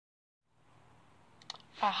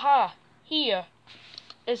Aha! Here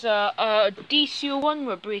is a DC01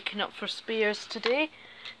 we're breaking up for spares today.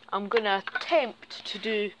 I'm going to attempt to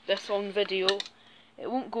do this on video.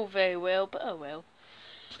 It won't go very well, but oh well.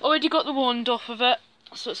 Already got the wand off of it,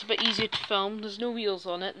 so it's a bit easier to film. There's no wheels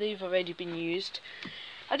on it, they've already been used.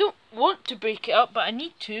 I don't want to break it up, but I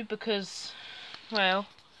need to because, well,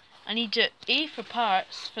 I need it A for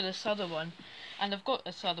parts for this other one. And I've got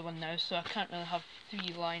this other one now, so I can't really have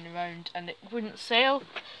 3 lying around and it wouldn't sell.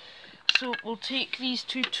 So we'll take these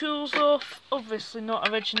 2 tools off, obviously not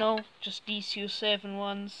original, just DC01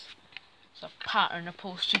 ones. It's a pattern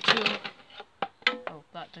upholstery tool. Oh,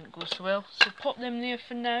 that didn't go so well. So pop them there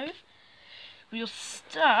for now. We'll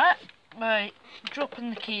start by dropping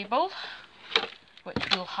the cable, which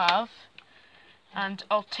we'll have, and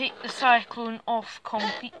I'll take the cyclone off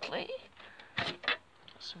completely.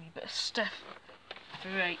 That's a wee bit stiff.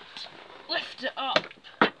 Right, lift it up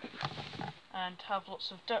and have lots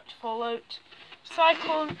of dirt fall out.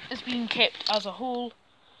 Cyclone is being kept as a whole.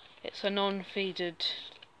 It's a non-faded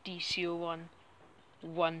DC01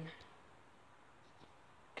 1.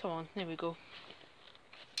 Come on, there we go.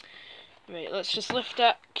 Right, let's just lift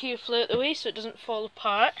that carefully out the way so it doesn't fall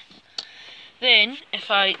apart. Then, if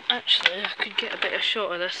I could get a bit of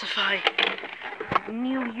shot of this if I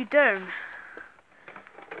kneel you down.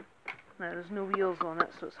 Now, there's no wheels on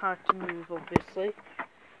it, so it's hard to move, obviously.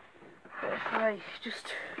 But if I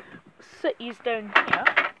just sit these down here,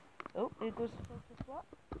 oh, there goes the filter flap.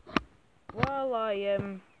 While I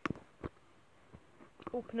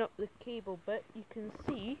open up the cable bit, you can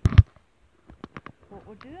see what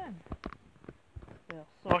we're doing. Well,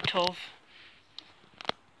 sort of.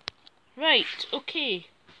 Right, okay.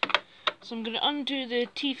 So I'm going to undo the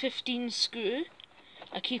T15 screw.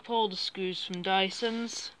 I keep all the screws from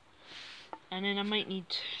Dyson's. And then I might need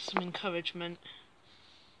some encouragement.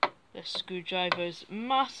 This screwdriver is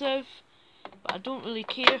massive, but I don't really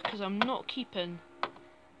care because I'm not keeping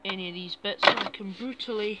any of these bits, so I can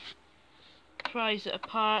brutally prise it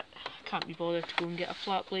apart. I can't be bothered to go and get a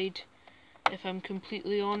flat blade, if I'm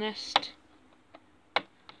completely honest.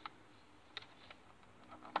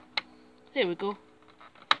 There we go.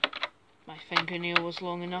 My fingernail was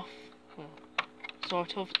long enough. Well,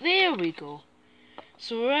 sort of. There we go.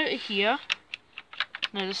 So we're out of here.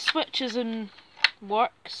 Now the switch is in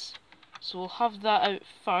works, so we'll have that out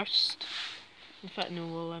first. In fact, no,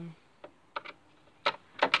 we'll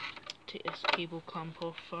take this cable clamp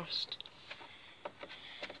off first.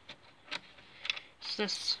 So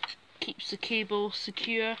this keeps the cable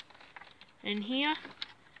secure in here,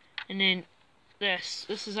 and then this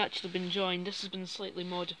has actually been joined. This has been slightly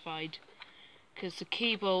modified because the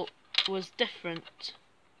cable was different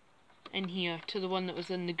in here to the one that was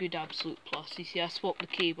in the Good Absolute Plus. You see, I swapped the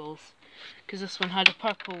cables because this one had a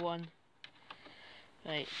purple one.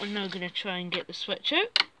 Right, I'm now going to try and get the switch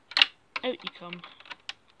out. Out you come.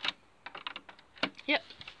 Yep,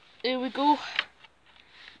 there we go.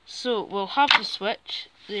 So we'll have the switch.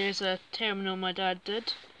 There's a terminal my dad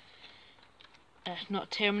did. Not a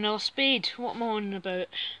terminal, a spade. What am I on about?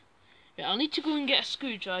 Right, I'll need to go and get a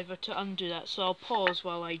screwdriver to undo that, so I'll pause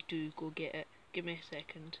while I do go get it. Give me a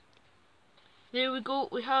second. There we go,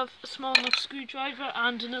 we have a small enough screwdriver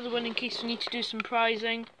and another one in case we need to do some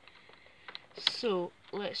prizing. So,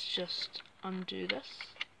 let's just undo this.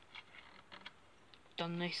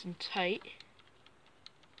 Done nice and tight.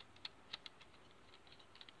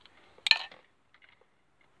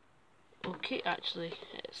 Okay, actually,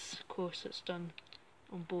 of course it's done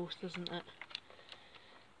on both, isn't it?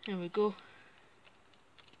 There we go.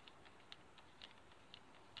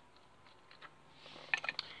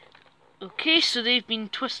 Okay, so they've been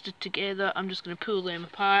twisted together. I'm just going to pull them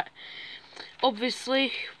apart.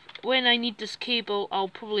 Obviously, when I need this cable, I'll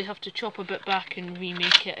probably have to chop a bit back and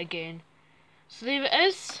remake it again. So there it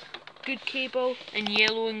is. Good cable in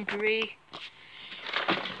yellow and grey.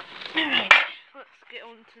 Alright, let's get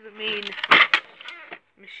on to the main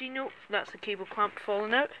machine. Oh, that's the cable clamp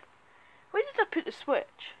falling out. Where did I put the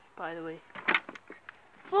switch, by the way?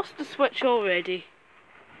 I've lost the switch already.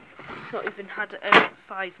 Not even had it out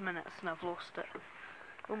 5 minutes and I've lost it.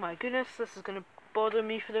 Oh my goodness, this is going to bother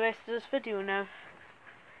me for the rest of this video now.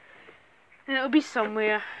 And it'll be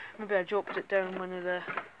somewhere. Maybe I dropped it down one of the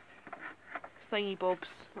thingy bobs,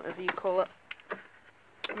 whatever you call it.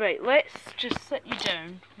 Right, let's just sit you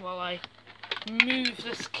down while I move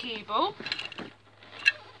this cable.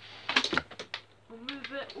 We'll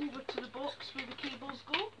move it over to the box where the cables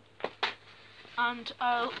go. And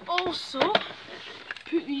I'll also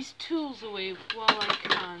put these tools away while I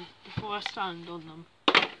can before I stand on them.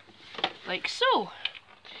 Like so.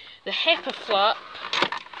 The HEPA flap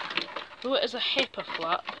Though it is a HEPA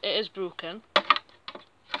flap, it is broken.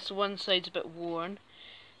 So one side's a bit worn.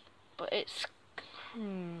 But it's...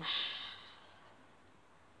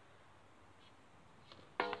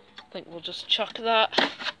 I think we'll just chuck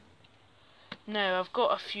that. Now, I've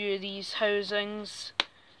got a few of these housings,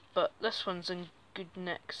 but this one's in good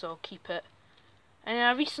nick, so I'll keep it. And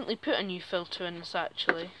I recently put a new filter in this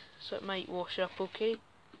actually, so it might wash up okay.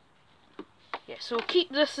 Yeah, so I'll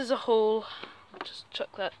keep this as a whole. I'll just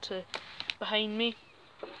chuck that to behind me.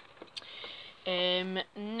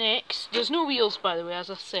 Next, there's no wheels by the way, as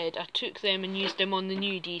I said. I took them and used them on the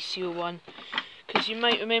new DC01. Because you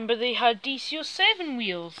might remember they had DC07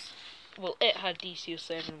 wheels. Well, it had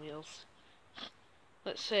DC07 wheels.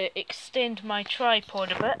 Let's extend my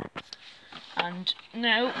tripod a bit. And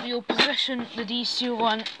now we'll position the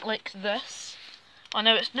DC01 like this. Oh,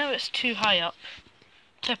 now it's too high up.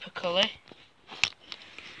 Typically.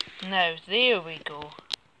 Now, there we go.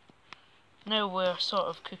 Now we're sort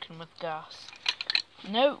of cooking with gas.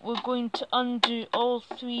 Now we're going to undo all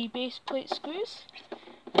 3 base plate screws.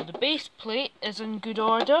 Now the base plate is in good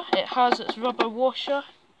order. It has its rubber washer.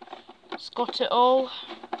 It's got it all.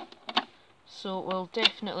 So we'll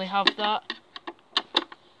definitely have that.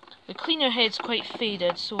 The cleaner head's quite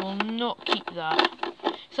faded, so we'll not keep that.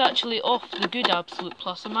 It's actually off the good Absolute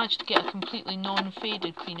Plus. I managed to get a completely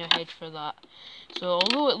non-faded cleaner head for that. So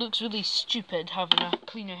although it looks really stupid having a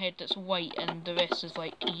cleaner head that's white and the rest is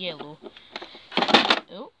like yellow.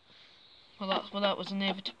 Oh, well that was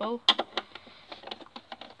inevitable.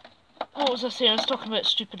 What was I saying? I was talking about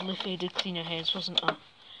stupidly faded cleaner heads, wasn't I?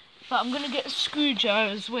 But I'm going to get a screw jar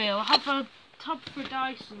as well. I have a tub for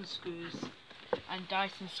Dyson screws and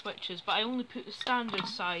Dyson switches, but I only put the standard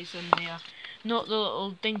size in there, not the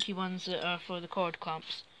little dinky ones that are for the cord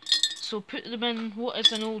clamps. So put them in what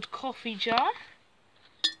is an old coffee jar.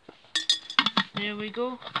 There we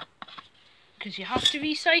go. Because you have to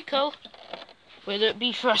recycle, whether it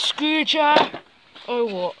be for a screw jar or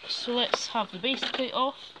what. So let's have the base plate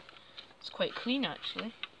off. It's quite clean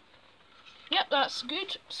actually. Yep, that's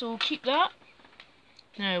good, so we'll keep that.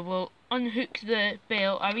 Now we'll unhook the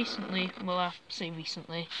belt. I say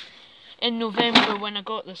recently, in November when I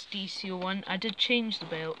got this DC01, I did change the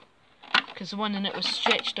belt, because the one in it was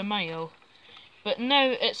stretched a mile. But now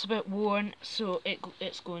it's a bit worn, so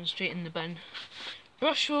it's going straight in the bin.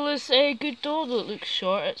 Brush roll is good though, although it looks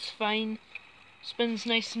short, it's fine. Spins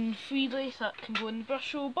nice and freely, so that can go in the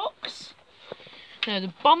brush roll box. Now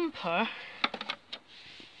the bumper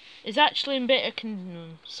is actually in better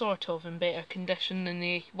sort of in better condition than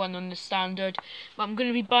the one on the standard, but I'm going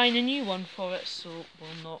to be buying a new one for it, so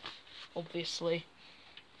we'll not obviously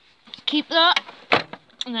keep that.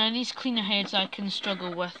 Now these cleaner heads I can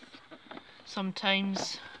struggle with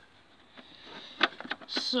sometimes,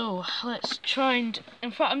 so let's try and,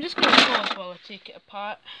 in fact I'm just going to pause while I take it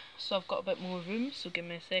apart so I've got a bit more room, so give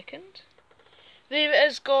me a second. There it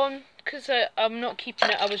is gone, because I'm not keeping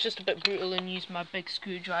it. I was just a bit brutal and used my big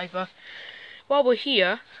screwdriver. While we're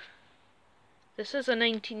here, this is a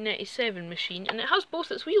 1997 machine, and it has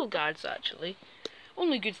both its wheel guards actually.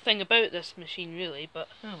 Only good thing about this machine really, but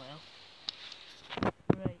oh well.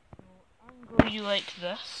 Right, so angle you like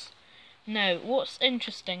this. Now, what's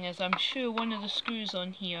interesting is I'm sure one of the screws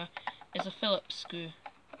on here is a Phillips screw.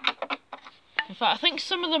 In fact, I think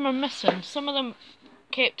some of them are missing. Some of them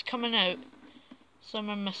kept coming out. Some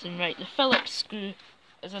are missing. Right, the Phillips screw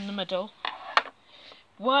is in the middle.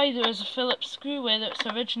 Why there is a Phillips screw, whether it's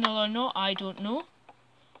original or not, I don't know.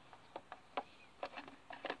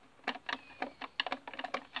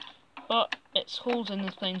 But it's holding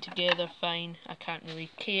the thing together fine. I can't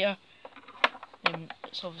really care.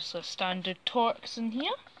 It's obviously a standard Torx in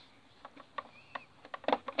here.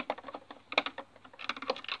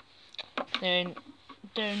 Then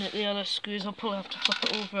down at the other screws, I'll probably have to flip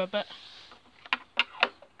it over a bit.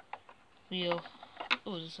 Oh,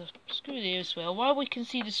 there's a screw there as well. While we can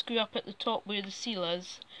see the screw up at the top where the seal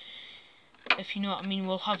is, if you know what I mean,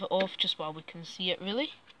 we'll have it off just while we can see it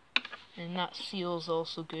really. And that seal's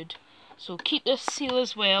also good. So keep this seal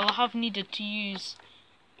as well. I have needed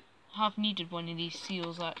one of these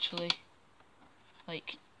seals actually,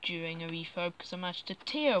 like during a refurb, because I managed to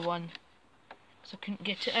tear one, because I couldn't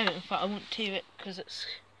get it out. In fact, I won't tear it because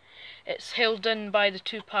it's held in by the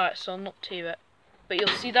 2 parts, so I'll not tear it. But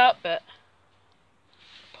you'll see that bit.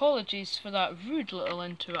 Apologies for that rude little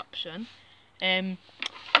interruption. I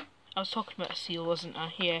was talking about a seal, wasn't I?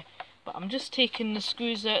 Here, but I'm just taking the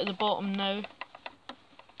screws out of the bottom now.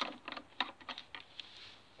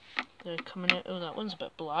 They're coming out. Oh, that one's a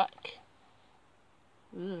bit black.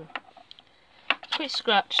 Ooh. Quite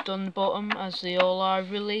scratched on the bottom, as they all are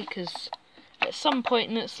really, because At some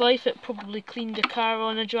point in its life it probably cleaned a car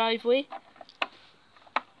on a driveway.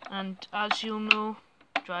 And as you'll know,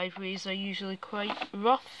 driveways are usually quite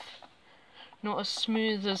rough. Not as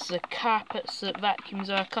smooth as the carpets that vacuums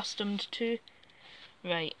are accustomed to.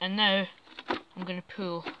 Right, and now I'm going to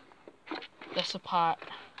pull this apart.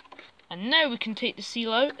 And now we can take the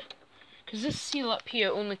seal out. Because this seal up here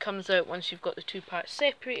only comes out once you've got the two parts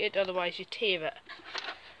separated, otherwise you tear it.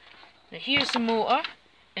 Now here's the motor,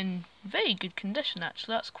 in very good condition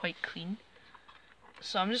actually, that's quite clean.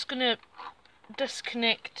 So I'm just going to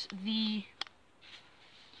disconnect the,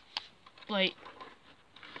 like,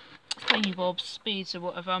 thingy bob spades or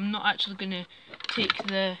whatever. I'm not actually going to take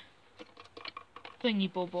the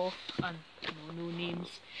thingy bob off, and no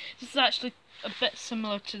names. This is actually a bit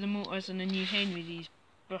similar to the motors in the new Henry, these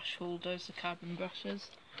brush holders, the carbon brushes.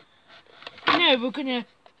 Now we're going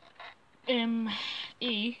to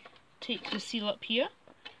take the seal up here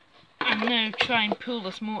and now try and pull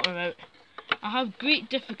this motor out. I have great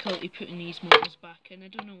difficulty putting these motors back in, I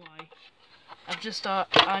don't know why.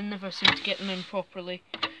 I never seem to get them in properly.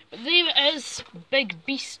 But there it is, big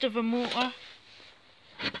beast of a motor.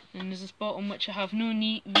 And there's this bottom which I have no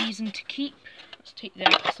reason to keep. Let's take the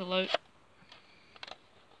axle out.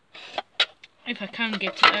 If I can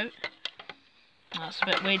get it out. That's a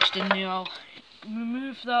bit wedged in there, I'll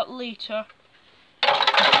remove that later.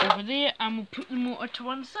 Put it over there and we'll put the motor to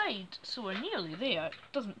one side. So we're nearly there. It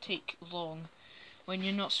doesn't take long when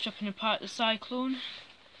you're not stripping apart the Cyclone.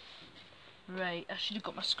 Right, I should have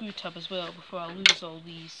got my screw tub as well before I lose all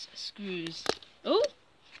these screws. Oh!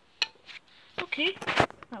 Okay,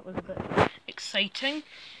 that was a bit exciting.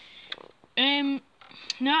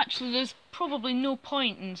 Now actually there's probably no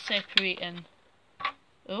point in separating.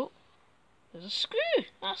 Oh, there's a screw!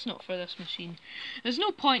 That's not for this machine. There's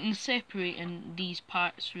no point in separating these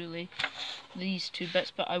parts really, these two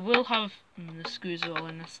bits, but I will have, the screws are all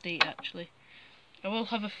in a state actually. I will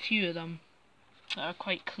have a few of them that are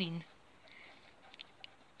quite clean.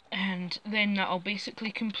 And then that'll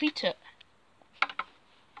basically complete it.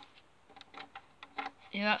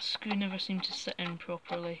 Yeah, that screw never seemed to sit in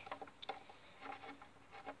properly.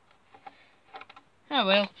 Oh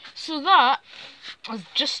well, so that was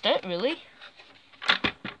just it really.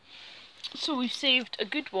 So we've saved a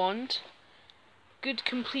good wand, good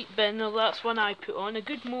complete bin, well that's one I put on, a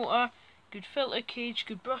good motor, good filter cage,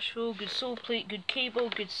 good brush roll, good sole plate, good cable,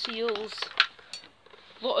 good seals.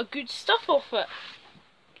 A lot of good stuff off it.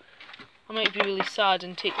 I might be really sad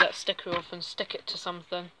and take that sticker off and stick it to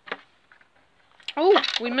something. Oh,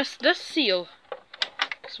 we missed this seal,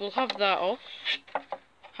 because we'll have that off.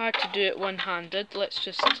 Hard to do it one-handed.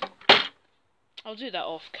 I'll do that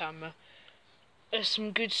off camera. There's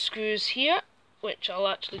some good screws here, which I'll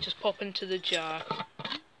actually just pop into the jar.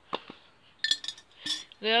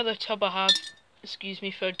 The other tub I have, excuse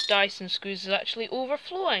me, for Dyson screws is actually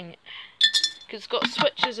overflowing, because it's got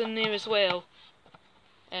switches in there as well.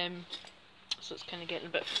 So it's kind of getting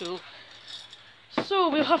a bit full. So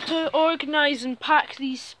we'll have to organise and pack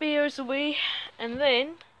these spares away, and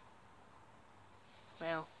then,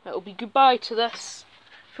 well, it'll be goodbye to this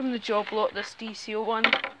from the job lot, this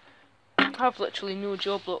DC01. I have literally no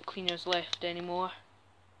job lot cleaners left anymore.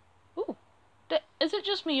 Oh, is it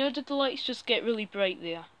just me or did the lights just get really bright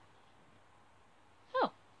there?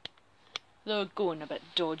 Oh, they're going a bit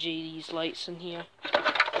dodgy, these lights in here.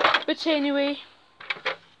 But anyway,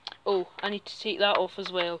 oh, I need to take that off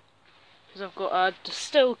as well, because I've got a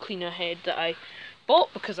distill cleaner head that I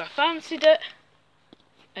bought because I fancied it.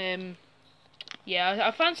 Yeah,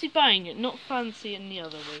 I fancied buying it, not fancy in the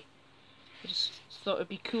other way. I just thought it'd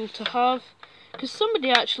be cool to have, because somebody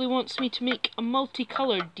actually wants me to make a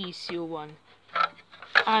multicoloured DC01,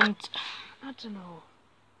 and I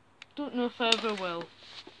don't know if I ever will,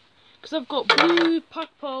 because I've got blue,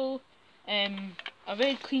 purple, a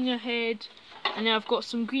red cleaner head, and then I've got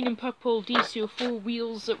some green and purple DC04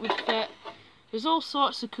 wheels that would fit. There's all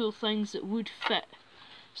sorts of cool things that would fit,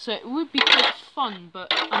 so it would be quite fun,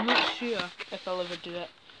 but I'm not sure if I'll ever do it.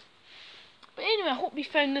 But anyway, I hope you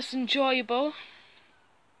found this enjoyable.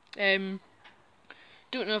 Don't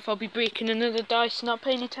know if I'll be breaking another Dyson up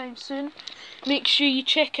anytime soon. Make sure you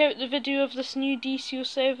check out the video of this new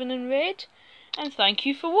DC07 in red. And thank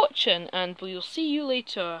you for watching, and we'll see you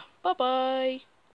later. Bye bye.